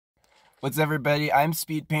What's everybody? I'm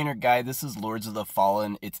Speed Painter Guy. This is Lords of the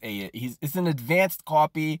Fallen. It's an advanced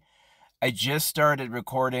copy. I just started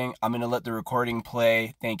recording. I'm gonna let the recording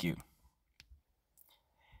play. Thank you.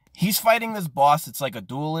 He's fighting this boss. It's like a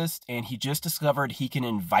duelist, and he just discovered he can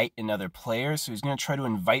invite another player, so he's gonna try to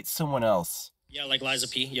invite someone else. Yeah, like Liza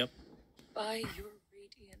P. Yep. By your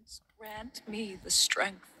radiance, grant me the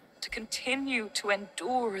strength to continue to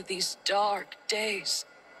endure these dark days.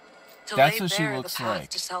 That's what she looks like.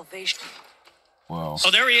 To salvation. Whoa.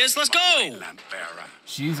 Oh, there he is. Let's go.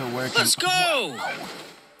 She's a working. Let's go.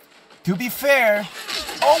 To be fair,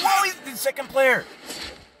 oh whoa, he's the second player.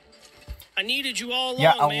 I needed you all along,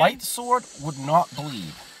 Yeah, a man. light sword would not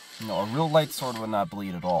bleed. No, a real light sword would not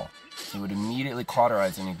bleed at all. It would immediately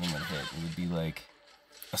cauterize anything that hit. It would be like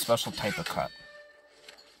a special type of cut.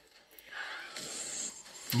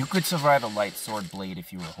 You could survive a light sword blade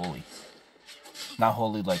if you were holy. Not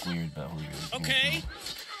holy like weird, but holy. Okay.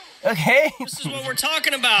 Okay. This is what we're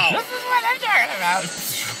talking about. This is what I'm talking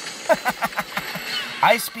about.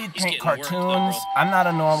 I speed paint cartoons. Worked, though, I'm not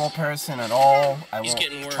a normal person at all. I He's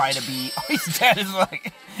won't try to be. Oh, he's dead as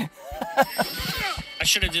like. I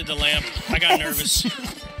should have did the lamp. I got nervous.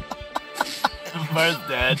 Mar's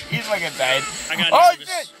dead. He's fucking died. I got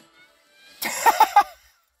nervous. Shit!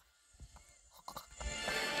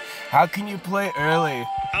 How can you play early?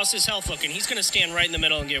 How's his health looking? He's gonna stand right in the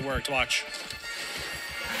middle and get worked. Watch.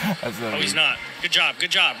 Oh, he's not. Good job. Good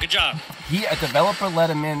job. Good job. A developer let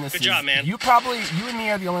him in. Good job, man. You and me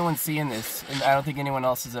are the only ones seeing this, and I don't think anyone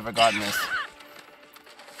else has ever gotten this.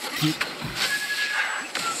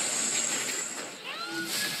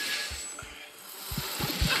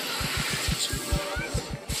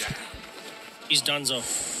 He's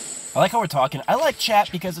donezo. I like how we're talking. I like chat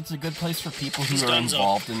because it's a good place for people who are donezo.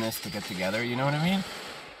 involved in this to get together, you know what I mean?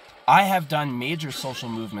 I have done major social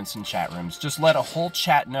movements in chat rooms. Just let a whole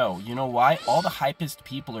chat know. You know why? All the hypest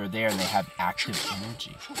people are there and they have active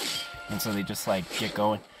energy. And so they just like get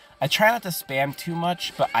going. I try not to spam too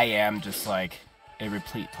much, but I am just like a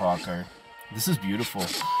replete talker. This is beautiful.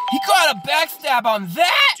 He got a backstab on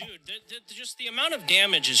that! Dude, just the amount of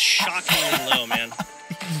damage is shockingly low, man.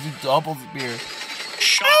 He's double spear.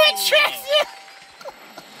 Shockingly low.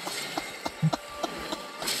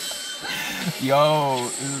 Yo,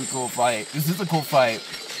 this is a cool fight. This is a cool fight.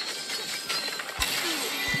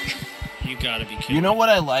 You gotta be kidding. You know what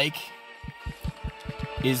I like?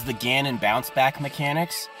 Is the Ganon bounce back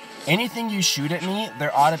mechanics. Anything you shoot at me,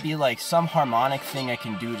 there ought to be like some harmonic thing I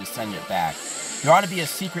can do to send it back. There ought to be a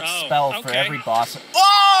secret spell for every boss.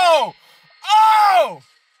 Oh! Oh!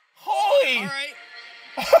 Holy! Alright.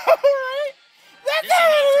 Alright! This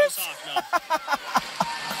is not off,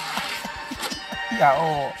 no. Yeah,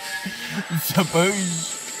 oh.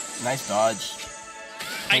 Suppose. Nice dodge.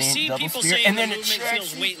 I see people saying and the then movement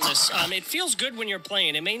feels weightless. It feels good when you're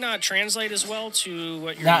playing. It may not translate as well to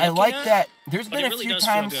what you're Now, looking I like at, that. There's but been it a really few does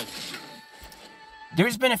times. feel good.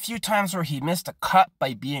 There's been a few times where he missed a cut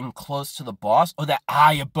by being close to the boss. Oh, that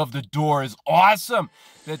eye above the door is awesome.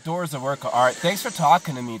 That door is a work of art. Thanks for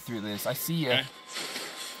talking to me through this. I see you. Okay.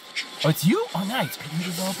 Oh, it's you? Oh, nice. Are you a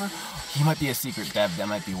developer? He might be a secret dev. That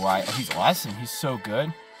might be why. Oh, he's awesome. He's so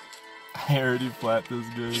good. I already flat this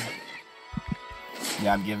dude.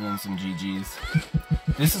 Yeah, I'm giving him some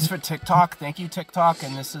GGs. This is for TikTok. Thank you, TikTok.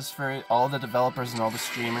 And this is for all the developers and all the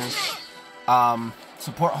streamers.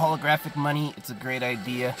 Support holographic money. It's a great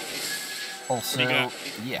idea. Also,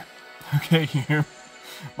 yeah. Okay, here.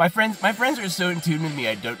 My friends are so in tune with me,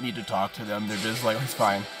 I don't need to talk to them. They're just like, it's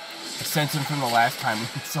fine. I sense them from the last time we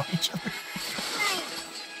saw each other.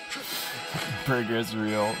 Progress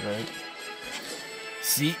real, right?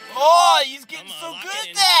 See? Oh, he's getting so good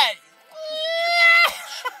at that!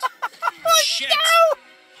 Shit!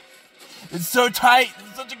 It's so tight.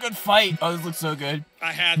 It's such a good fight. Oh, this looks so good.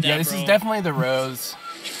 I had that, Yeah, this bro. is definitely the Rose.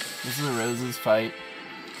 This is the Rose's fight.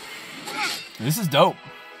 This is dope.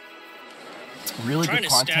 Really good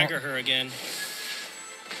content. Trying to stagger her again.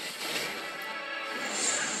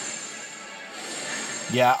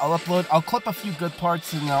 Yeah, I'll clip a few good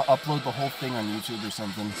parts and I'll upload the whole thing on YouTube or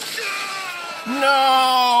something.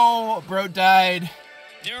 No! Bro died.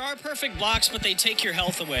 There are perfect blocks, but they take your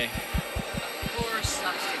health away. Poor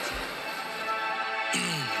substitute.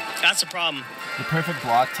 That's the problem. The perfect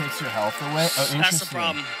block takes your health away? Oh, interesting. That's the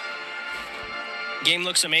problem. Game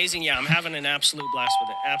looks amazing. Yeah, I'm having an absolute blast with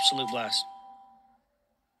it. Absolute blast.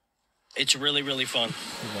 It's really, really fun.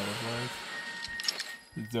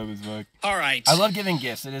 It's dope as fuck. All right. I love giving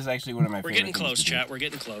gifts. It is actually one of my We're favorite getting things close, to do. chat. We're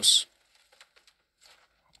getting close.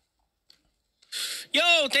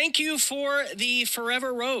 Yo, thank you for the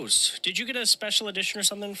Forever Rose. Did you get a special edition or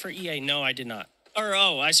something for EA? No, I did not. Or,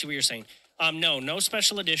 oh, I see what you're saying. No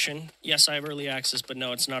special edition. Yes, I have early access, but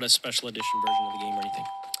no, it's not a special edition version of the game or anything.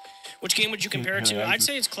 Which game would you compare it to? I'd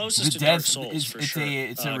say it's closest to Dark Souls, for sure.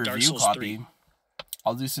 It's a Dark review Souls copy. 3.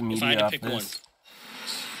 I'll do some If I had media to off pick this.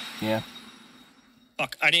 one. Yeah.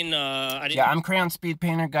 Fuck, I didn't. Yeah, I'm Crayon Speed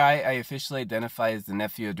Painter Guy. I officially identify as the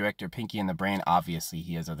nephew of director Pinky and the Brain. Obviously,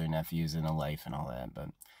 he has other nephews in a life and all that, but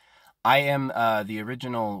I am the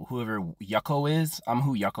original, whoever Yucko is. I'm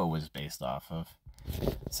who Yucko was based off of.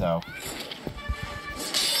 So,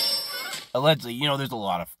 allegedly, you know, there's a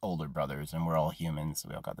lot of older brothers, and we're all humans, so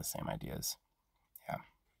we all got the same ideas. Yeah.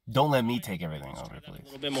 Don't let me take everything over, A please.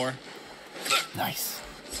 little bit more. Nice.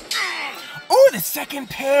 Oh, the second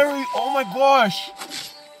parry! Oh my gosh!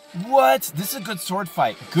 What? This is a good sword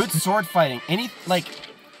fight. Good sword fighting.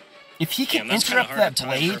 If he can Damn, that's kinda interrupt hard that to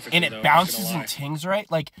time blade perfectly, and though, it I'm not bounces gonna lie. and tings right,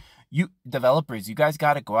 like, you developers, you guys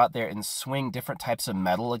got to go out there and swing different types of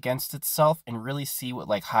metal against itself and really see what,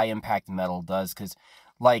 like, high impact metal does. Because,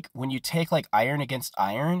 like, when you take, like, iron against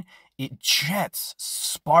iron, it jets,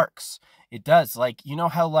 sparks. It does. Like, you know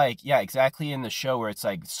how, like, yeah, exactly in the show where it's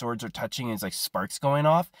like swords are touching and it's like sparks going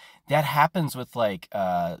off? That happens with, like,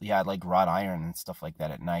 like wrought iron and stuff like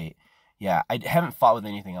that at night. Yeah, I haven't fought with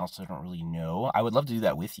anything else, so I don't really know. I would love to do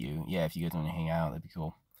that with you. Yeah, if you guys want to hang out, that'd be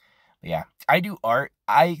cool. But yeah, I do art.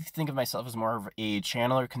 I think of myself as more of a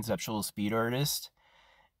channeler, conceptual speed artist,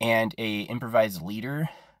 and a improvised leader.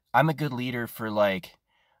 I'm a good leader for, like,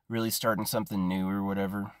 really starting something new or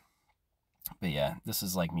whatever. But yeah, this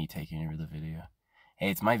is like me taking over the video. Hey,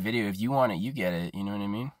 it's my video. If you want it, you get it. You know what I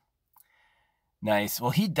mean? Nice. Well,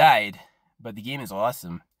 he died, but the game is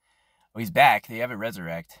awesome. Oh, he's back. They have a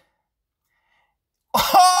resurrect.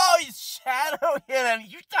 Oh, he's shadow hit him.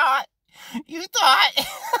 You thought.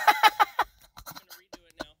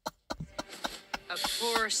 Of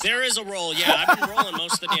course. There is a roll. Yeah, I've been rolling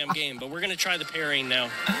most of the damn game, but we're gonna try the parrying now.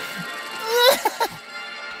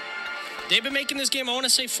 They've been making this game, I want to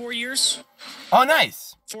say 4 years. Oh,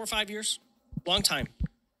 nice. 4 or 5 years. Long time.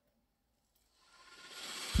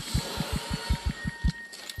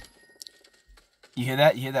 You hear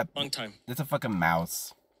that? You hear that? Long time. That's a fucking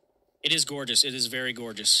mouse. It is gorgeous. It is very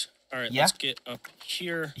gorgeous. All right, Yeah? let's get up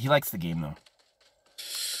here. He likes the game, though. Okay,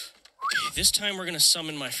 this time we're going to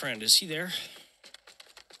summon my friend. Is he there?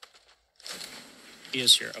 He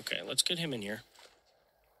is here. Okay, let's get him in here.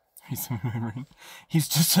 He's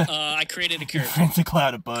just a I created a character. frantic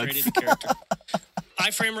cloud of bugs. Created a character.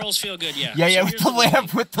 High frame rolls feel good, yeah. Yeah, So with here's the lamp,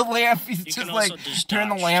 thing. with the lamp, he's You just can like, also just turn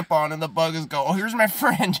the dodge. lamp on and the bug is go, oh, here's my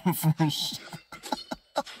friend.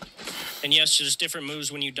 And yes, there's different moves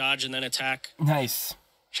when you dodge and then attack. Nice.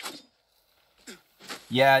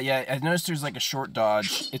 Yeah, I noticed there's like a short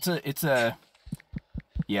dodge. It's a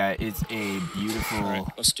beautiful All right,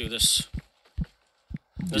 let's do this.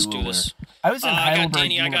 Let's do dueler. this. I was in I got Heidelberg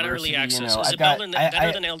Danny. I got University, early access. you know, Is I've it got,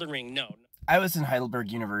 better than Elden Ring? No. I was in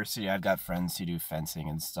Heidelberg University. I've got friends who do fencing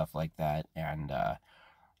and stuff like that, and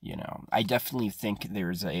you know, I definitely think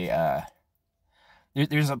there's a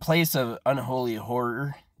there's a place of unholy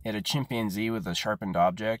horror at a chimpanzee with a sharpened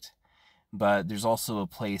object, but there's also a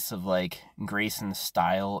place of like grace and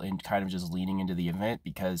style and kind of just leaning into the event,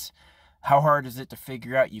 because how hard is it to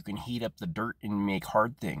figure out you can heat up the dirt and make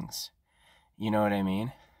hard things? You know what I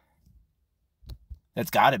mean?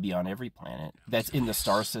 That's got to be on every planet. That's in the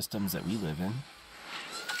star systems that we live in.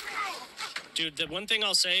 Dude, the one thing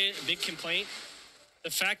I'll say, big complaint,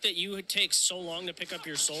 the fact that you take so long to pick up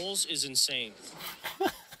your souls is insane.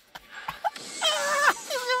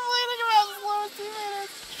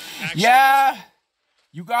 Actually, Yeah,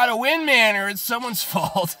 you gotta win, man, or it's someone's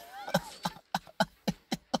fault.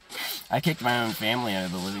 I kicked my own family out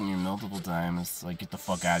of the living room multiple times. It's like, get the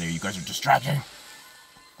fuck out of here. You guys are distracting.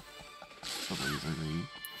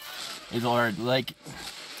 It's hard. Like,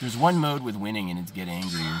 there's one mode with winning, and it's get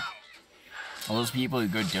angry. All those people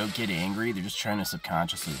who don't get angry, they're just trying to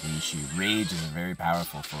subconsciously leash you. Rage is a very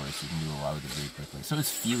powerful force. You can do a lot with it very quickly. So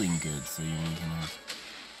is feeling good. So you know,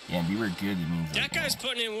 yeah, and we were good. It means that like, guy's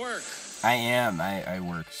putting in work. I am. I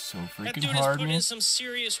work so That freaking dude is hard, putting man. in some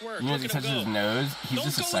serious work. You know, Look he at him touches his go. nose. He's Don't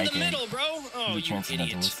just a go in psychic. the middle, bro. Oh, He's a you idiot.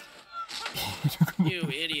 transcendentalist. You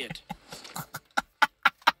idiot.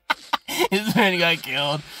 His man got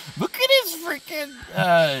killed. Look at his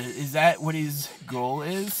freaking. Is that what his goal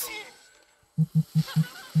is?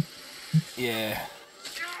 Yeah.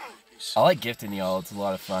 I like gifting y'all. It's a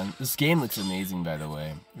lot of fun. This game looks amazing, by the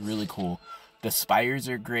way. Really cool. The spires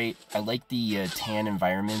are great. I like the tan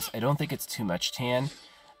environments. I don't think it's too much tan.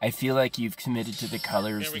 I feel like you've committed to the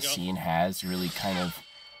colors There we the go. scene has. Really kind of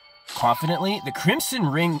confidently. The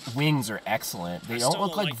Crimson wings are excellent. They don't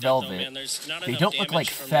look like velvet. They don't look like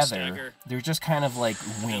feather. They're just kind of like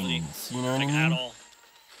wings. You know what I mean? At all.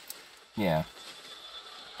 Yeah.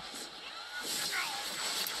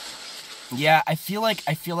 Yeah, I feel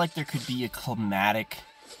like there could be a climatic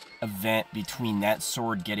event between that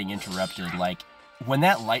sword getting interrupted. Like, when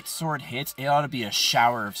that light sword hits, it ought to be a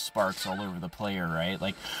shower of sparks all over the player, right?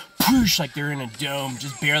 Like, poosh, like they're in a dome,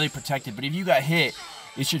 just barely protected. But if you got hit,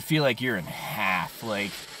 it should feel like you're in half.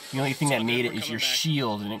 Like, the only thing that made it is your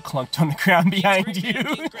shield, and it clunked on the ground behind you.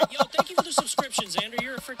 Yo, thank you for the subscriptions, Andrew.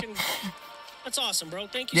 You're a freaking... That's awesome, bro.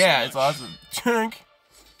 Thank you so much. Yeah, it's awesome. Chunk.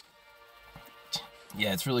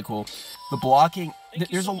 Yeah, it's really cool. The blocking,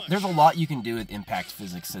 there's a lot you can do with impact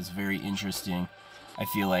physics that's very interesting. I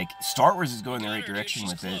feel like Star Wars is going the right direction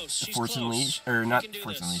with it. Force Unleashed, or not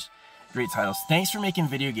Force Unleashed. Great titles. Thanks for making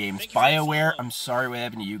video games. BioWare, I'm sorry what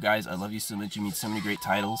happened to you guys. I love you so much. You made so many great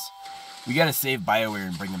titles. We gotta save BioWare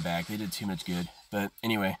and bring them back. They did too much good. But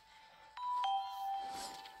anyway.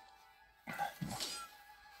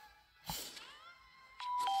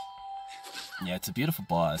 Yeah, it's a beautiful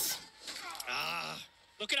boss.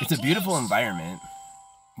 It's a beautiful environment.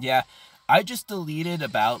 Yeah, I just deleted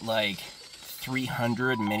about like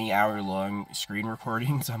 300 many-hour-long screen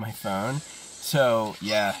recordings on my phone. So,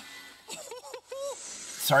 yeah.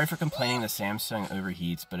 Sorry for complaining the Samsung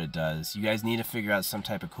overheats, but it does. You guys need to figure out some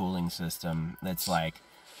type of cooling system that's like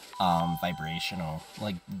vibrational.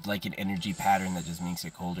 Like an energy pattern that just makes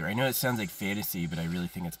it colder. I know it sounds like fantasy, but I really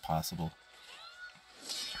think it's possible.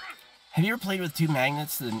 Have you ever played with two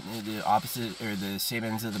magnets, the opposite or the same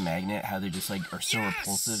ends of the magnet? How they just like are so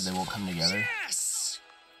repulsive they won't come together. Yes!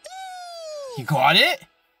 You got it?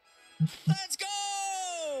 Let's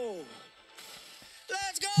go!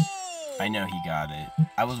 Let's go! I know he got it.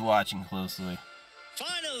 I was watching closely.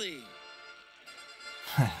 Finally!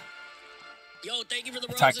 Yo, thank you for the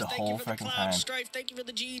roses. Thank you whole for the freaking cloud time. strife. Thank you for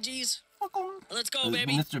the GGs. Let's go,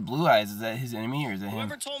 baby. Mr. Blue Eyes, is that his enemy or is that him?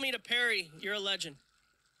 Whoever told me to parry, you're a legend.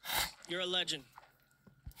 You're a legend.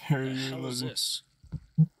 Harry, The hell is this?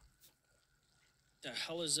 The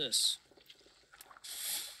hell is this?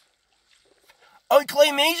 Oh,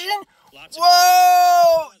 claymation?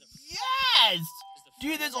 Whoa! Yes!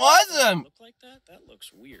 Dude, that's awesome! Look like that? That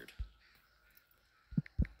looks weird.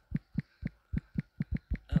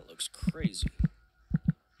 That looks crazy.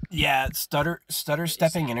 Yeah, stutter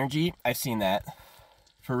stepping energy. I've seen that.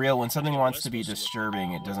 For real, when something wants to be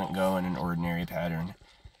disturbing, it doesn't go in an ordinary pattern.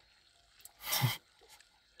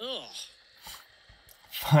 Ugh.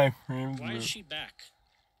 5 frames. Why is she back?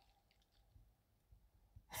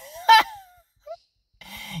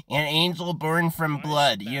 An angel born from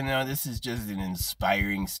blood. You know, this is just an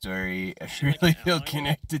inspiring story. I really feel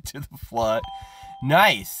connected to the plot.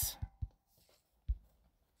 Nice.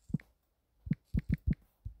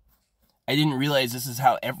 I didn't realize this is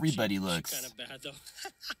how everybody looks. She's kind of bad,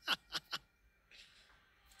 though.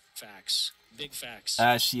 Facts. Big facts.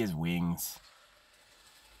 She has wings.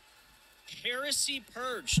 Heresy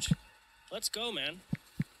Purged. Let's go, man.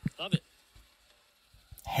 Love it.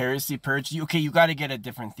 Heresy Purged? Okay, you gotta get a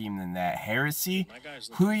different theme than that. Heresy?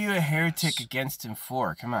 Who are you a heretic against him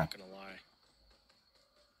for? Come on. I'm not gonna lie.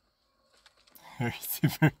 Heresy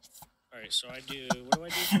Purged. Alright, so I do... What do I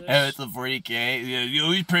do for this? Oh, it's a 40k. Yeah, you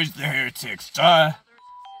always purge the heretics. Duh.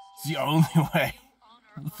 It's the only way.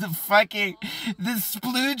 The fucking... The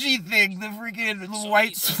sploogey thing. The freaking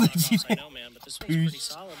white sploogey thing. I know, man, but this one's pretty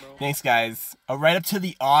solid, bro. Thanks, guys. Oh, right up to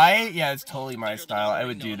the eye? Yeah, it's totally my style. I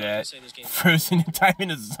would do that. Frozen in time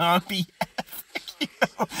in a zombie.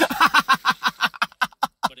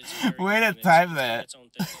 Way to time that.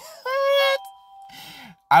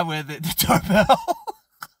 I'm with it. The doorbell.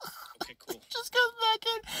 Okay, cool. Just goes back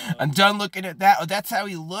in. I'm done looking at that. Oh, that's how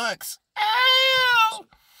he looks. Ow!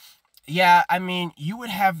 Yeah, I mean, you would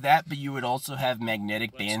have that, but you would also have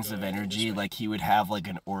magnetic bands of energy. Like, he would have, like,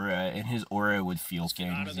 an aura, and his aura would feel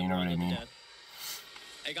things. You know what I mean?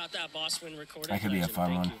 I got that boss win recorded. That could be a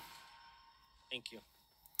fun one. Thank you.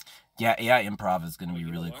 Yeah, improv is going to be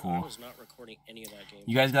really cool. I was not recording any of that game.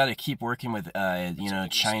 You guys got to keep working with, you know,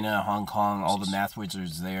 China, Hong Kong, all the math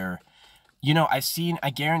wizards there. You know, I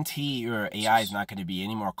guarantee your AI is not going to be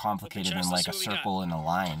any more complicated than, like, a circle and a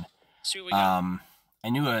line. I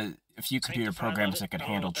knew a few computer programs that could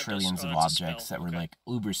handle trillions of objects that were, like,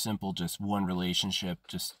 uber simple, just one relationship,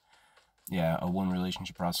 yeah, a one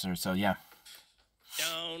relationship processor, so, yeah.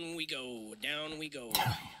 Down we go, down we go.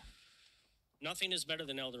 Nothing is better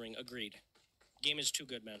than Elden Ring, agreed. Game is too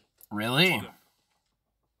good, man. Really? Too good.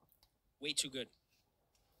 Way too good.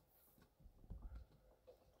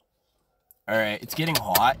 Alright, it's getting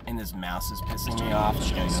hot, and this mouse is pissing me off.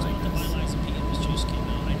 It's gonna go like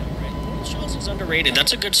this. Shells is underrated.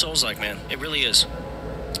 That's a good Souls-like, man. It really is.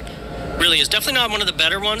 Really is. Definitely not one of the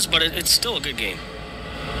better ones, but it's still a good game.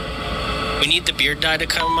 We need the beard dye to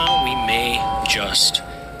come out. We may just.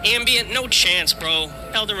 Ambient, no chance, bro.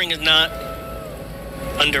 Elden Ring is not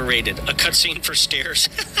underrated. A cutscene for stairs.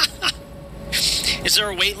 Is there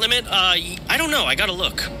a weight limit? I don't know. I gotta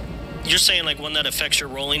look. You're saying like one that affects your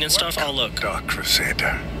rolling and stuff? I'll look. Dark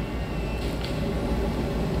Crusader.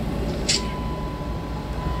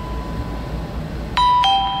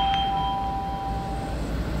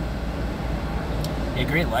 Yeah,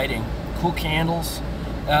 great lighting. Cool candles.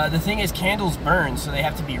 The thing is, candles burn, so they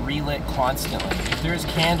have to be relit constantly. If there's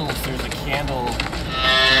candles, there's a candle.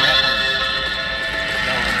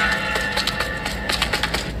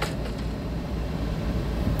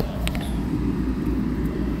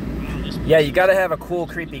 Yeah, you gotta have a cool,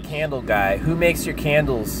 creepy candle guy. Who makes your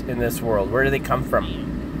candles in this world? Where do they come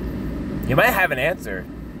from? You might have an answer.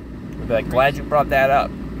 I'd be like, glad you brought that up.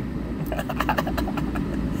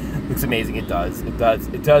 Looks amazing. It does. It does.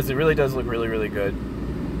 It does. It really does look really, really good.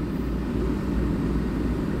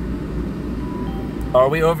 Are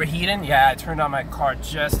we overheating? Yeah, I turned on my car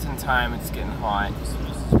just in time. It's getting hot.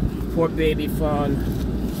 Poor baby phone.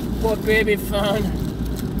 Poor baby phone.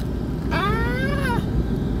 Ah!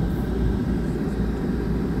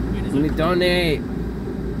 Let me donate.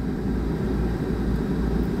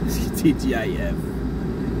 TGIF.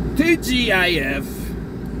 TGIF.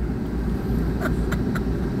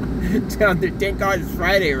 Down there, thank God it's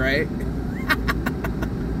Friday, right?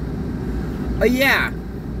 Oh yeah.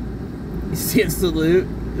 You see him salute?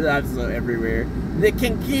 That's so everywhere. The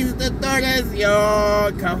conquistadores,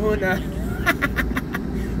 yo, kahuna.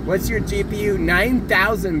 What's your GPU?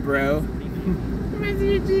 9,000, bro. What's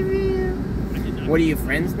your GPU? What are you,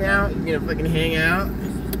 friends now? You gonna fucking hang out?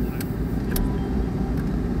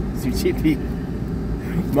 What's your GPU?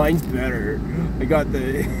 Mine's better. I got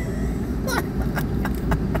the...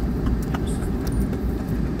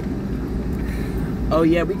 Oh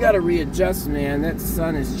yeah, we gotta readjust, man. That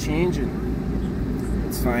sun is changing.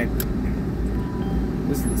 It's fine.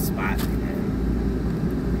 This is the spot.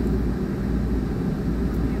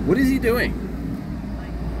 What is he doing?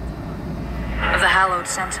 Of the hallowed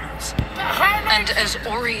sentinels. And as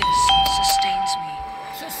Orius sustains me,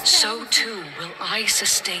 so too will I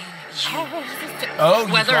sustain you. Oh,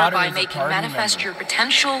 whether by making manifest your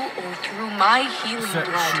potential or through my healing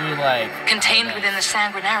blood contained within the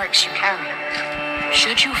sanguinarics you carry.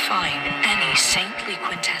 Should you find any saintly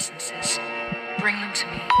quintessences, bring them to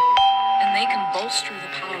me, and they can bolster the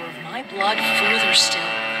power of my blood further still.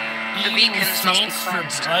 The beacons must be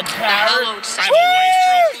cleansed. The hallowed I have a wife,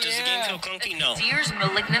 bro. Does the game feel clunky? No. Seer's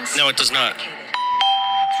malignance No, it does not.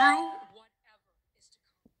 Through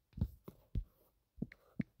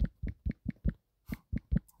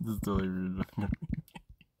This is totally rude.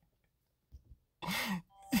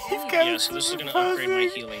 Yeah, so this is gonna upgrade my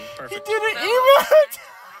healing. Perfect. He did an emote!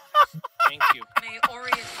 Thank you. May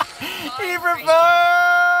Orius He That's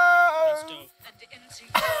proposed!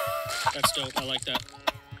 dope. That's dope. I like that.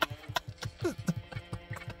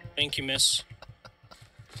 Thank you, miss.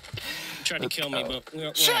 You tried to kill me, but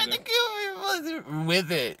we're Tried to kill me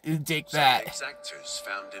with it. Take that.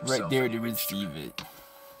 Right there to receive it.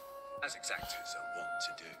 As exactors are wont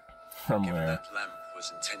to do. From Given where? that lamp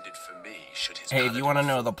was intended for me, should his Hey, if you want to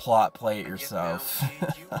know the plot, play it yourself.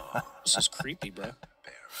 This is creepy, bro.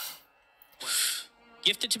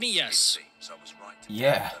 Gift it to me, yes.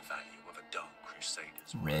 Yeah. The value of a Dark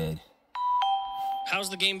Crusader's Red. How's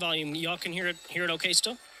the game volume? Y'all can hear it okay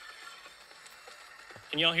still?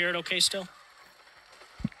 Can y'all hear it okay still?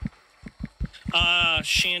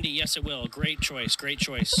 Shandy, yes it will. Great choice, great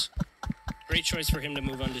choice. Great choice for him to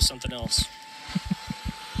move on to something else.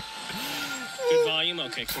 Good volume?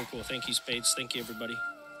 Okay, cool, cool. Thank you, Spades. Thank you, everybody.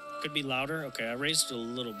 Could be louder? Okay, I raised it a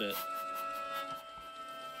little bit.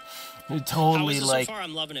 You're totally like, so far?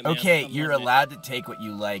 I'm loving it, man. okay, I'm you're loving allowed to take what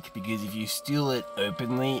you like, because if you steal it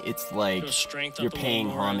openly, it's like you're paying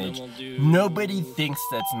homage. Nobody thinks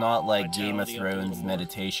that's not like Game of Thrones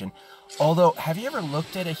meditation. Although, have you ever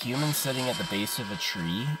looked at a human sitting at the base of a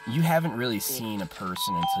tree? You haven't really seen a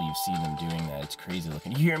person until you've seen them doing that. It's crazy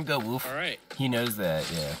looking. You hear him go woof? All right. He knows that,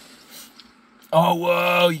 yeah. Oh,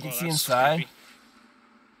 whoa, you can see inside?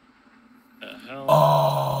 The hell?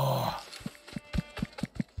 Oh.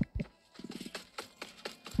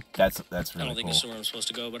 That's really cool. I don't think this is where I'm supposed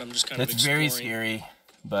to go, but I'm just kind of That's very scary,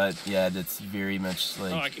 but yeah, that's very much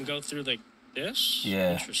like... Oh, I can go through like this?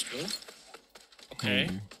 Yeah. Interesting. Okay.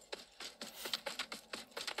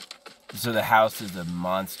 So the house is a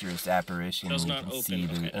monstrous apparition. Does You not can open. see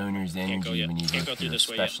the Okay. owner's Can't go energy yet. when you Can't go go through through a this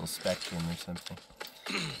way yet. special spectrum or something.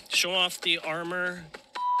 Show off the armor.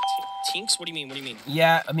 Tinks? What do you mean? What do you mean?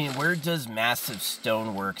 Yeah, I mean, where does massive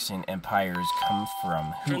stoneworks and empires come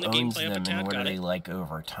from? Who Turn the owns gameplay up a them, tad, and what got are they it. like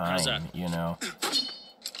over How's time? that? You know.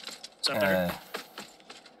 Is that better?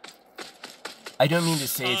 I don't mean to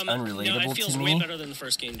say it's no, unrelatable it feels to way me, better than the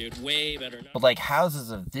first game, dude. Way better. but like houses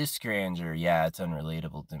of this grandeur, yeah, it's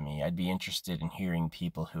unrelatable to me. I'd be interested in hearing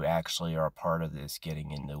people who actually are a part of this getting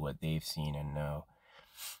into what they've seen and know.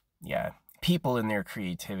 Yeah, people in their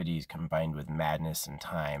creativities combined with madness and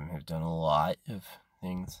time have done a lot of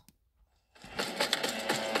things.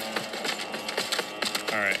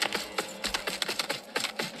 All right.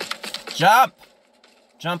 Jump!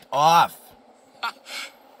 Jump off!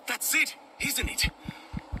 That's it, isn't it?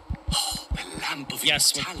 Oh, the lamp of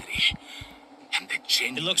Yes, immortality. And the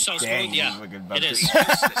genuine It looks so Dang, smooth. Yeah, you're looking about it is.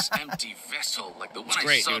 useless empty vessel like the one I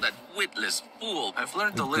great, saw dude. that witless fool. I've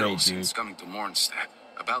learned a It's little great, dude. since coming to Mornstead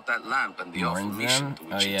about that lamp and the awful Warns mission them? to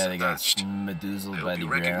Oh which yeah, it's they got attached. I smadoozled hope by you the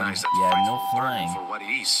ground. recognize that Yeah, no frightful burden flying. for what it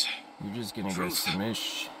is. You're just gonna go Truth.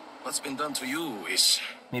 smush. What's been done to you is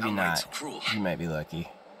Maybe downright not. cruel. You might be lucky.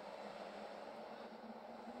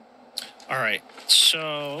 All right. I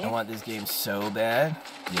So want this game so bad.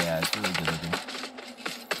 Yeah, it's really good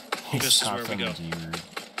looking. This is where we go.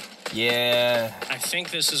 Yeah, I think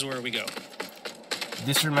this is where we go.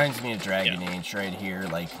 this reminds me of Dragon Age right here.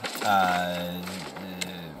 Like,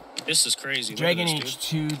 This is crazy. Look at Dragon this, Age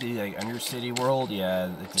dude. 2, the like Undercity world.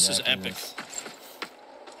 Yeah, it's This is exactly epic. this.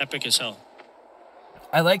 Epic as hell.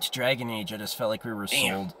 I liked Dragon Age. I just felt like we were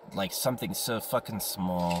Damn. sold like something so fucking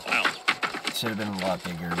small. Wow. Should have been a lot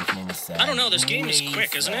bigger, which made me sad. I don't know, this game is Way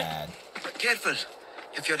quick, isn't it? sad. Careful.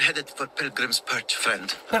 If you're headed for Pilgrim's Perch, friend,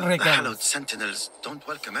 the Pilgrims. hallowed sentinels don't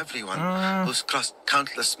welcome everyone who's crossed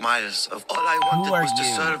countless miles of all I wanted are was to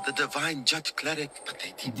you? serve the divine judge cleric, but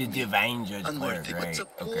they The deemed me divine judge cleric, unworthy. But right? the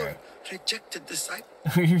poor, Okay. rejected disciple.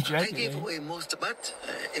 We I rejected gave it. away most, but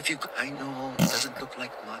if you, I know it doesn't look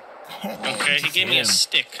like much. Okay, he gave me a Damn.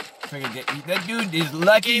 stick. Friggin' that dude is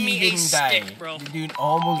lucky Gave me he a didn't die. stick, bro. The dude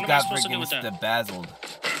almost What am I got supposed to do friggin' with that? bedazzled.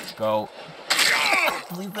 Let's go.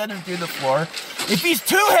 Please let him through the floor. If he's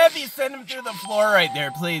too heavy, send him through the floor right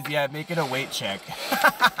there, please. Yeah, make it a weight check.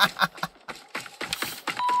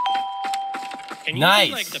 Can you Nice.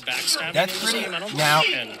 do, like, the backstabbing That's in this pretty- game? I don't now-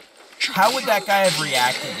 think you can. How would that guy have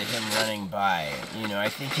reacted to him running by? You know, I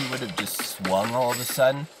think he would have just swung all of a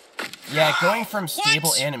sudden. Yeah, going from stable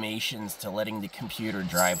What? animations to letting the computer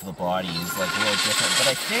drive the body is like a little different. But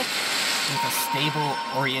I think with a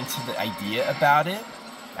stable-oriented idea about it,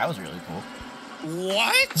 that was really cool.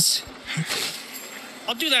 What?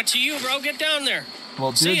 I'll do that to you, bro. Get down there.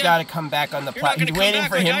 Well, See dude ya. gotta come back on the You're not platform. gonna He's come waiting back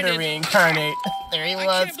for like him I to did. reincarnate. There he I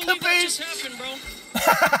was. can't believe that Kaboom! just happened, bro.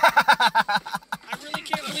 I really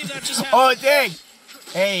can't believe that just happened. Oh, dang!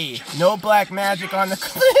 Hey, no black magic on the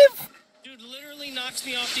cliff! Dude literally knocked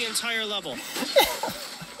me off the entire level.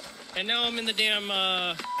 And now I'm in the damn,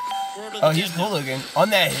 World of the Oh, he's Dead cool now. looking. On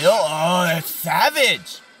that hill? Oh, that's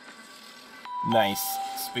savage! Nice.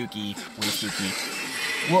 Spooky. Way spooky.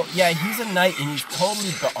 Well, yeah, he's a knight and he's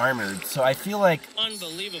totally armored, so I feel like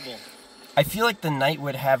Unbelievable. the knight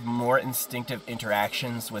would have more instinctive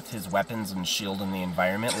interactions with his weapons and shield in the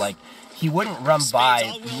environment. Like, he wouldn't run by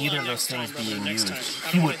Spades, I'll will neither on of those next time, things brother, being next used. time. I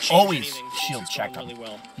He don't would wanna change always anything. This shield is check going them. really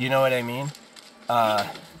well. You know what I mean?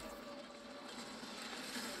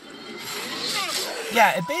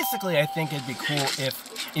 Yeah, basically I think it'd be cool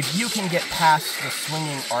if you can get past the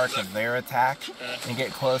swinging arc of their attack and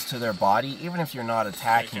get close to their body, even if you're not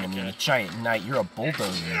attacking them. You're a giant knight, you're a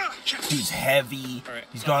bulldozer. He's heavy, Alright,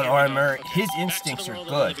 he's got here we go. armor, Okay, his back to instincts the are world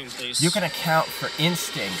of the good. living, please. You can account for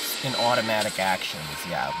instincts in automatic actions,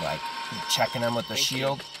 yeah, like checking them with the Thank you.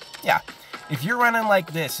 shield. Yeah, if you're running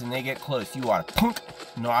like this and they get close, you ought to punk,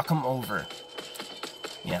 knock them over.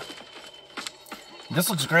 Yeah. This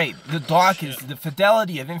looks great. The dock is the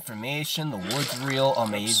fidelity of information. The wood's real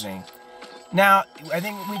amazing. Now, I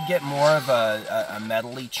think we'd get more of a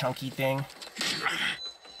metally, chunky thing.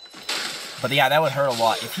 But yeah, that would hurt a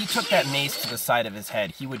lot. If he took that mace to the side of his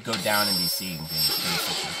head, he would go down and be seeing things,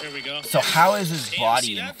 basically. There we go. So how is his Damn, body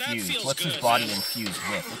see, that infused? feels What's his good, body man. infused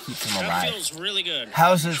with? What keeps him That alive? feels really good.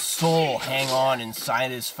 How's his soul hang on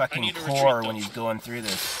inside his fucking need to core retreat, when though. he's going through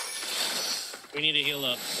this? We need to heal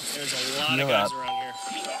up. There's a lot Heal of guys up. around here.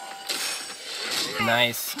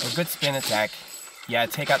 Nice. A good spin attack. Yeah,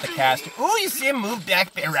 take out the caster. Ooh, you see him move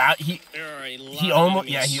back there out. There are a lot He of almost,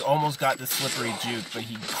 enemies. he almost got the slippery juke, but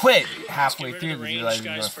he quit halfway Let's get through rid because of he the realized he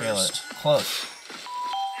ranged was gonna fail guys it. Close.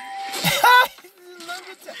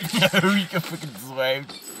 No, you can fucking swipe.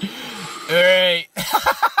 Alright.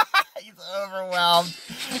 He's overwhelmed.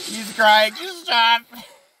 He's crying. Just stop.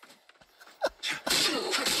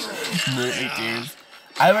 Dude.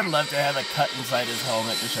 I would love to have a cut inside his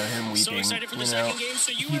helmet to show him weeping. So excited for the second game.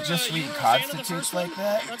 So he just reconstitutes like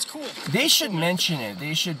that. That's cool. They should mention it.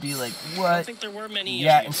 They should be like, what? I don't think there were many.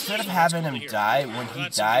 Yeah, instead of having him die, when he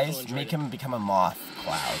dies, make him become a moth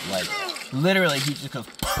cloud. Like, literally, he just goes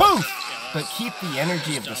poof! But keep the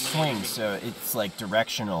energy of the swing so it's like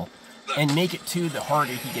directional. And make it too, the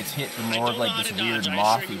harder he gets hit, the more of like this weird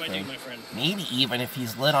mothy thing. Maybe even if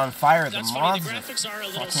he's lit on fire, the moths the graphics are a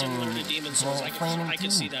little similar to Demon Souls. I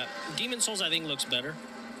can see that. Demon Souls, I think, looks better.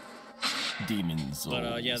 Demon Souls.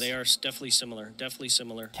 But yeah, they are definitely similar. Definitely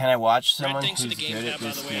similar. Can I watch someone thanks who's for the game good at tab, by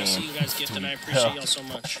this the way. game? I see you guys gifted, and I appreciate y'all so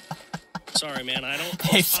much. Sorry, man. I don't.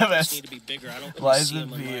 Hey, so need to be bigger. I don't really Lies see of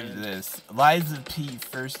them on P my of end. this. Lies of P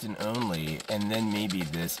first and only, and then maybe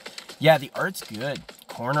this. Yeah, the art's good.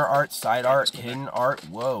 Corner art, side art, hidden art.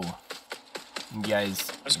 Whoa. You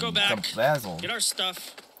guys. Let's go back. Basil. Get our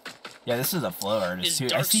stuff. Yeah, this is a flow artist too. I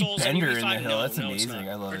Dark see Souls Bender in the MV5? hill. No, That's no, it's amazing.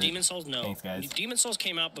 not. I love Or it. Demon Souls, no. Thanks, guys. Demon Souls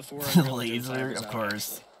came out before. Laser, of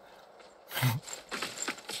course.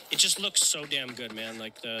 It just looks so damn good, man.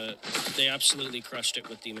 Like they absolutely crushed it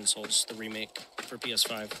with Demon Souls, the remake for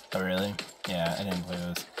PS5. Oh really? Yeah, I didn't play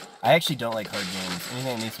those. I actually don't like hard games.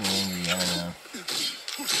 Anything that makes me angry, I don't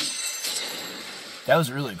know. That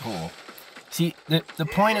was really cool. See, the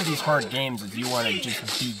point of these hard games is you want to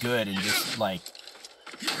just be good and just like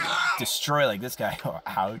destroy like this guy. Oh,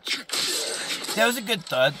 ouch. That was a good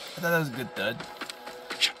thud. I thought that was a good thud.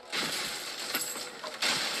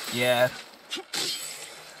 Yeah.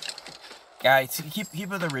 Guys, keep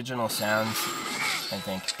with original sounds. I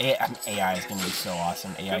think AI is gonna be so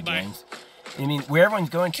awesome. AI games. I mean, where everyone's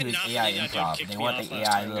going to is AI improv. They want the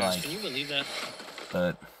AI to like. Can you believe that?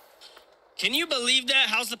 But. Can you believe that?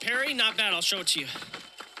 How's the parry? Not bad. I'll show it to you.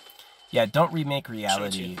 Yeah, don't remake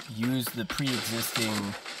reality. Use the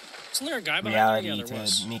pre-existing Isn't there a guy behind reality there? Yeah, there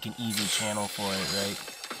was. to make an easy channel for it, right?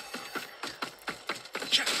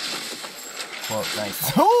 Well,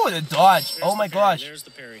 nice. Oh, the dodge! There's oh my the parry. gosh! There's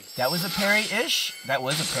the parry. That was a parry-ish? That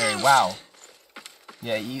was a parry. Wow.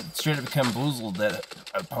 Yeah, you straight up become boozled that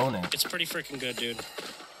opponent. It's pretty freaking good, dude.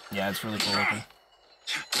 Yeah, it's really cool looking.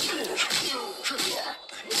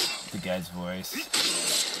 The guy's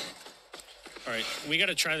voice. Alright, we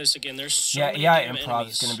gotta try this again. There's so Yeah, many AI damn improv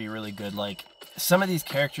enemies. is gonna be really good. Like, some of these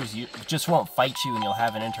characters you just won't fight you and you'll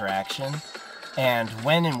have an interaction. And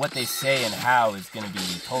when and what they say and how is gonna be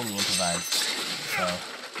totally improvised. So,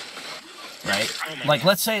 right? Oh Like,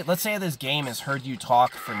 let's say this game has heard you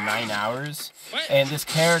talk for 9 hours, What? and this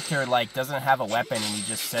character like doesn't have a weapon and he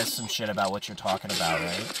just says some shit about what you're talking about,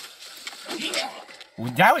 right?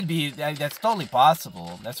 That would be, that's totally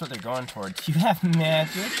possible. That's what they're going towards. You have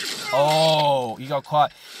magic? Oh, you got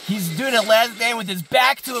caught. He's doing it last day with his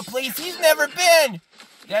back to a place he's never been.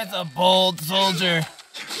 That's a bold soldier.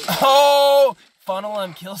 Oh, funnel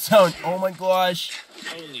him, kill zone. Oh my gosh.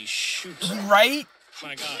 Holy shoot. Right?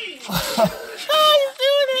 My god. Oh, he's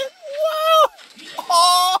doing it. Whoa.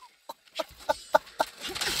 Oh.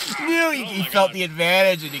 Knew he felt the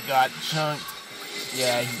advantage and he got chunked.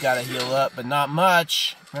 Yeah, he's got to heal up, but not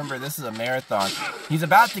much. Remember, this is a marathon. He's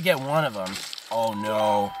about to get one of them. Oh,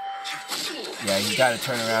 no. Yeah, he's got to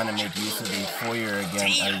turn around and make use of the foyer again. Oh,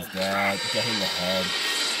 he's dead. Get him in the head.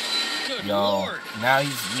 Good Yo, lord. now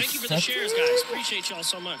he's Thank you for the reset. shares, guys. Appreciate y'all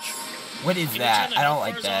so much. What is Maybe that? turn the I don't health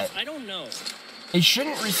like bars that. off. I don't know. It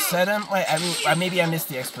shouldn't reset him. Like, I mean, maybe I missed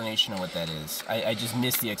the explanation of what that is. I just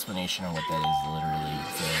missed the explanation of what that is, literally.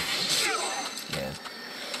 So, yeah.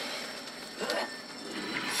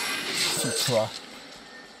 Sutra.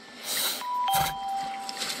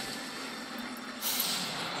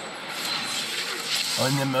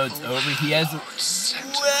 When the mode's over, he has a...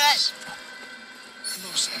 What?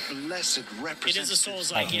 Most blessed It representative. is a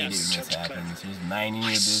Souls I like, hate it when yes. this happens. He's minding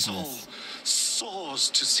your My soul business. soars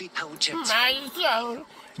to see how gentle.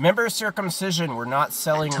 Remember circumcision, we're not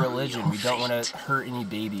selling religion. We don't want to hurt any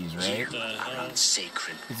babies, right? are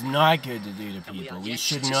unsacred. It's not good to do to And people. are We yet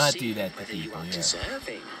should to not see do that to whether you people, are yeah.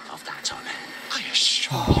 deserving of that honor. I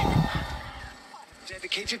assure you,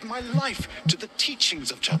 dedicated my life to the teachings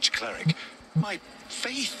of Judge Cleric. My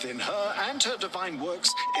faith in her and her divine works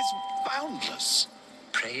is boundless.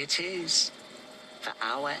 Pray it is, for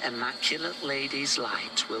our Immaculate Lady's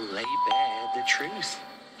light will lay bare the truth,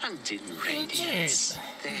 and in radiance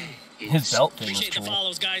there is... His belt thing was Appreciate the cool.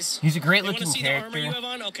 follows, guys. He's a great You want to looking see the armor you character. have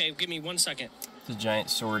on? Okay, give me 1 second. It's a giant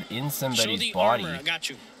sword in Show somebody's the body. armor. I got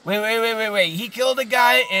you. Wait. He killed a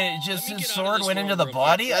guy and it just Let me his get out of sword this went into world the real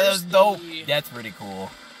body? quick. That was Where's dope. the- That's pretty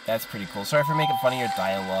cool. That's pretty cool. Sorry for making fun of your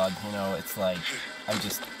dialogue. You know, it's like I'm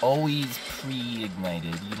just always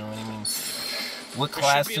pre-ignited. You know what I mean? What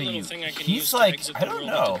class are you? He's like, I don't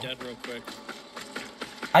know.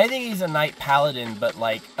 I think he's a knight paladin, but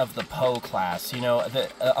like of the Poe class. You know,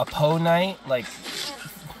 a Poe knight, like.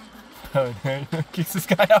 Oh no! Kicks this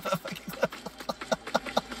guy off the fucking cliff.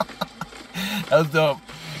 That was dope.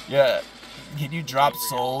 Yeah. Can you drop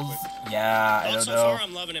souls? Yeah, I don't know. So far,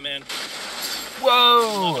 I'm loving it, man.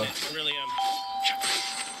 Whoa! Loving it. I really am.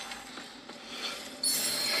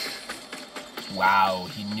 Wow,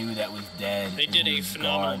 he knew that was dead. They did a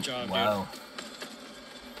phenomenal job, wow. Dude.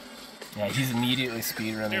 Yeah, he's immediately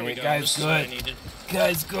speedrunning. There we go. Guy's good.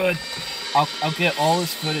 Guy's good. I'll get all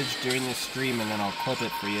this footage during this stream and then I'll clip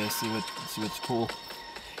it for you. See what's cool.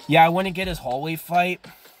 Yeah, I want to get his hallway fight.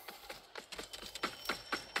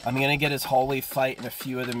 I'm gonna get his hallway fight and a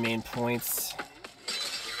few of the main points.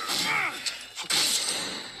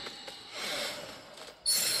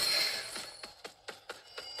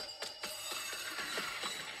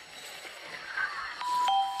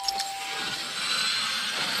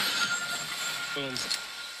 Boom.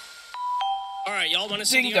 Alright, y'all want to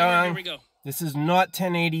see the armor? Here we go. This is not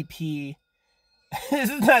 1080p. This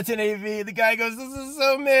is not 1080p. The guy goes, this is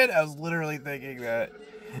so mid. I was literally thinking that.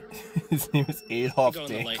 His name is Adolf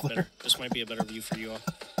Dankler. This might be a better view for you all.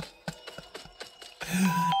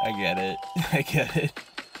 I get it. I get it.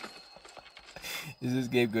 Is this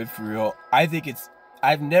game good for real? I think it's...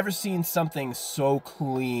 I've never seen something so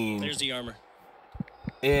clean. There's the armor.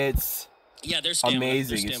 It's... Yeah, there's stamina.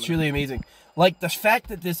 Amazing. It's truly amazing. Like, the fact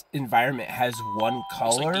that this environment has one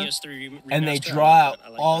color, like and they draw out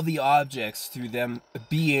all the objects through them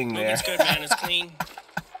being there. It's good, man. It's clean.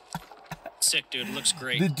 Sick, dude. It looks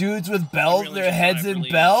great. The dudes with bells, really their heads in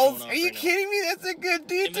bells? Are you kidding me? That's a good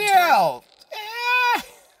detail. Yeah.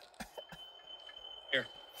 Here.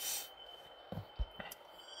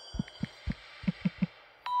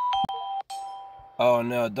 Oh,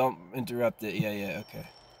 no. Don't interrupt it. Yeah, okay.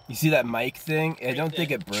 You see that mic thing? I don't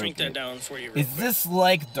think it broke. Shrink that down for you. Is this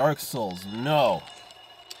like Dark Souls? No.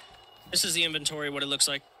 This is the inventory, what it looks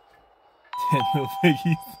like.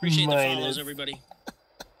 Appreciate the follows, everybody.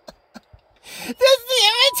 That's the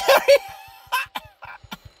inventory!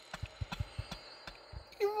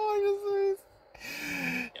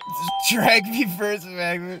 Just drag me first,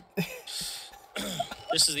 Magnet.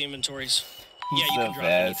 This is the inventories. He's yeah, you so can drop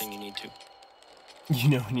fast. anything you need to. You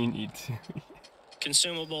know when you need to.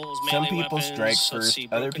 Consumables, some melee people weapons, strike first, see,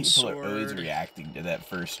 other people sword. are always reacting to that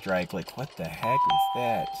first strike. Like, what the heck was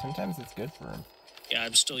that? Sometimes it's good for them. Yeah,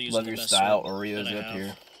 I'm still using Love the your best style, sword Oreos that I up have.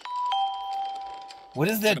 here. What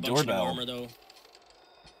is that doorbell? Armor, though.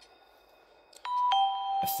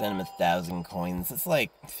 I sent him 1,000 coins. It's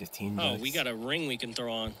like 15 bucks. Oh, we got a ring we can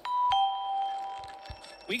throw on.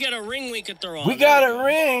 We got a ring we can throw on. We got a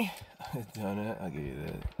ring! Donut, I'll give you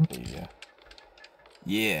that. There you go.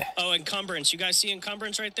 Yeah. Oh, encumbrance. You guys see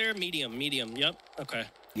encumbrance right there? Medium, medium. Yep. Okay.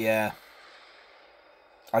 Yeah.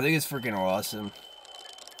 I think it's freaking awesome.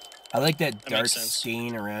 I like that dark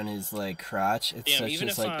stain around his like crotch. It's such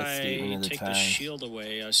just like a statement of the time. Take the shield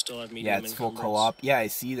away, I still have medium. Yeah, it's full co-op. Yeah, I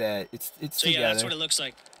see that. It's so together. Yeah, that's what it looks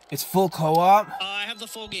like. It's full co-op. I have the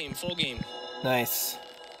full game. Full game. Nice.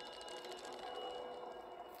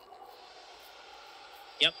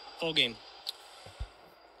 Yep, full game.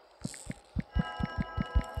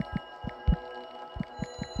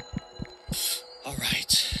 All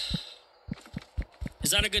right.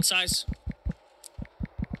 Is that a good size?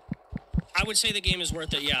 I would say the game is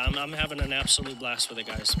worth it. Yeah, I'm having an absolute blast with it,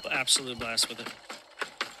 guys. Absolute blast with it.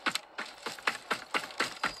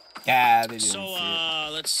 Yeah, they didn't so, see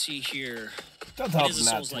it. Let's see here. Don't talk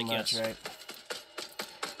about too much, right?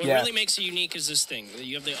 What really makes it unique is this thing.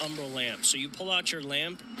 You have the Umbral lamp. So you pull out your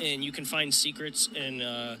lamp, and you can find secrets and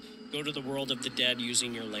go to the world of the dead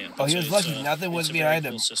using your lamp. Oh, he was lucky. Nothing was behind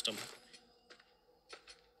him. System.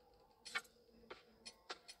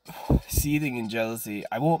 Seething in jealousy.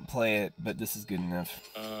 I won't play it, but this is good enough.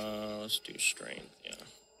 Let's do strength. Yeah.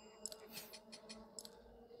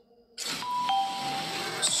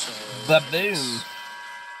 So, Ba-boom.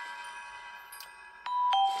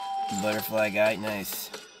 Butterfly guy, nice.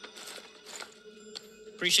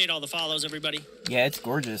 Appreciate all the follows, everybody. Yeah, it's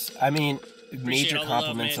gorgeous. I mean, major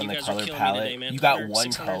compliments on the color palette. You got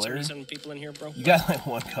one color. People in here, bro. You got like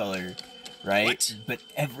one color, right? What? But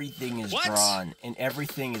everything is drawn, and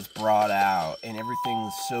everything is brought out, and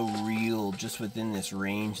everything's so real just within this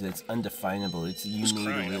range that's undefinable. It's you need a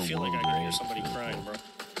real I feel world, like I can hear right? somebody crying, bro.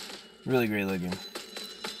 Really great looking.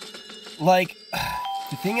 Like,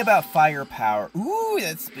 the thing about firepower. Ooh,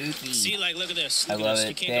 that's spooky. See, like, look at this. I love it.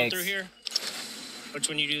 You can't go through here. Which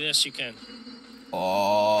when you do this, you can.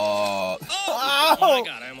 Oh. Oh my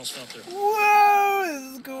god, I almost fell through. Whoa,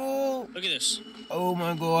 this is cool. Look at this. Oh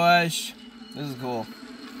my gosh. This is cool.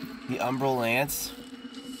 The Umbral Lance.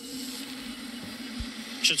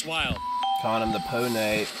 Shit's wild. Calling him the Po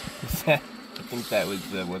Knight. I think that was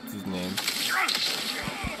the, what's his name?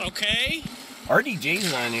 Okay.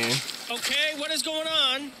 RDJ's on here. Okay, what is going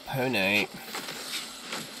on? Po Knight.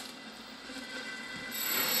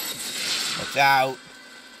 Watch out.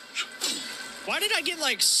 Why did I get,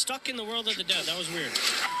 like, stuck in the world of the dead? That was weird.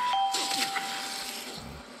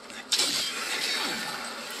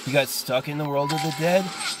 You got stuck in the world of the dead?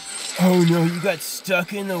 Oh no, you got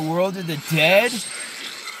stuck in the world of the dead?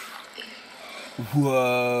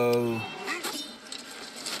 Whoa.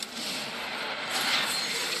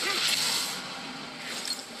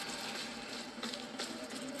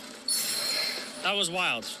 That was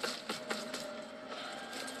wild.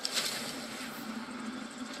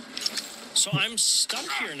 So I'm stuck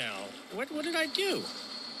here now. What did I do?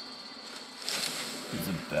 There's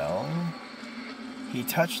a bell? He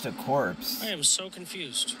touched a corpse. I am so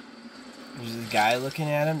confused. There's a guy looking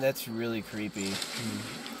at him? That's really creepy.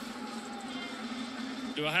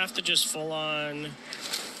 Do I have to just full on...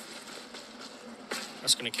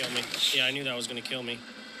 That's gonna kill me. Yeah, I knew that was gonna kill me.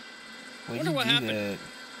 What wonder what happened. That?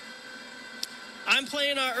 I'm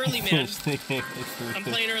playing early, man. I'm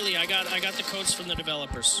playing early. I got the codes from the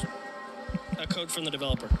developers. A code from the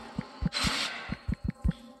developer.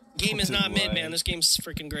 Game is not mid, man. This game's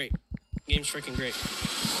freaking great. Game's freaking great.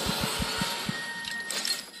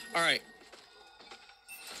 All right.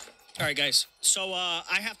 All right, guys. So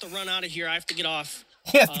I have to run out of here. I have to get off.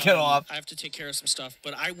 You have to get off. I have to take care of some stuff,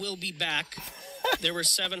 but I will be back. There were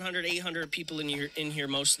 700, 800 people in here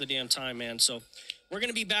most of the damn time, man. So we're going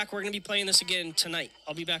to be back. We're going to be playing this again tonight.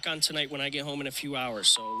 I'll be back on tonight when I get home in a few hours,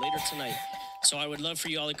 so later tonight. So I would love for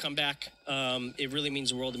you all to come back. It really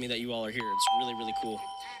means the world to me that you all are here. It's really, really cool.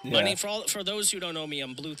 Yeah. My name, for those who don't know me,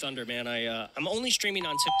 I'm Blue Thunder, man. I'm only streaming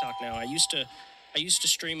on TikTok now. I used to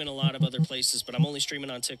stream in a lot of other places, but I'm only streaming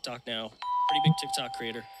on TikTok now. Pretty big TikTok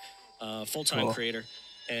creator, full-time creator.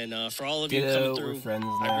 And for all of you coming through,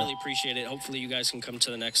 I really appreciate it. Hopefully you guys can come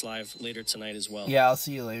to the next live later tonight as well. Yeah, I'll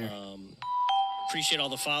see you later. Appreciate all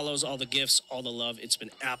the follows, all the gifts, all the love. It's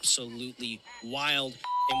been absolutely wild.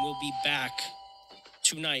 And we'll be back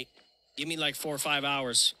tonight. Give me like 4 or 5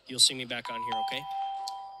 hours. You'll see me back on here, okay?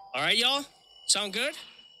 All right, y'all? Sound good?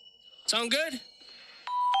 Sound good?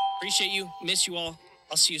 Appreciate you. Miss you all.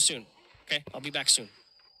 I'll see you soon. Okay? I'll be back soon.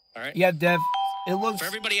 All right? Yeah, Dev. It looks... For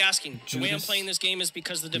everybody asking, the way I'm playing this game is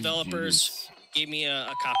because the developers gave me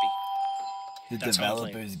a copy. The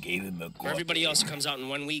developers gave him a copy. For everybody else, it comes out in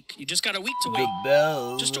 1 week. You just got a week to wait. The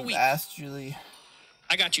bells just a week. Astrally.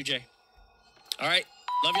 I got you, Jay. All right?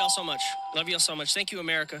 Love y'all so much. Love y'all so much. Thank you,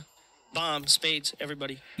 America. Bomb, Spades,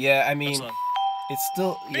 everybody. Yeah, I mean, it's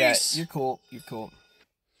still... Peace. Yeah, you're cool. You're cool.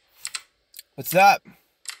 What's up?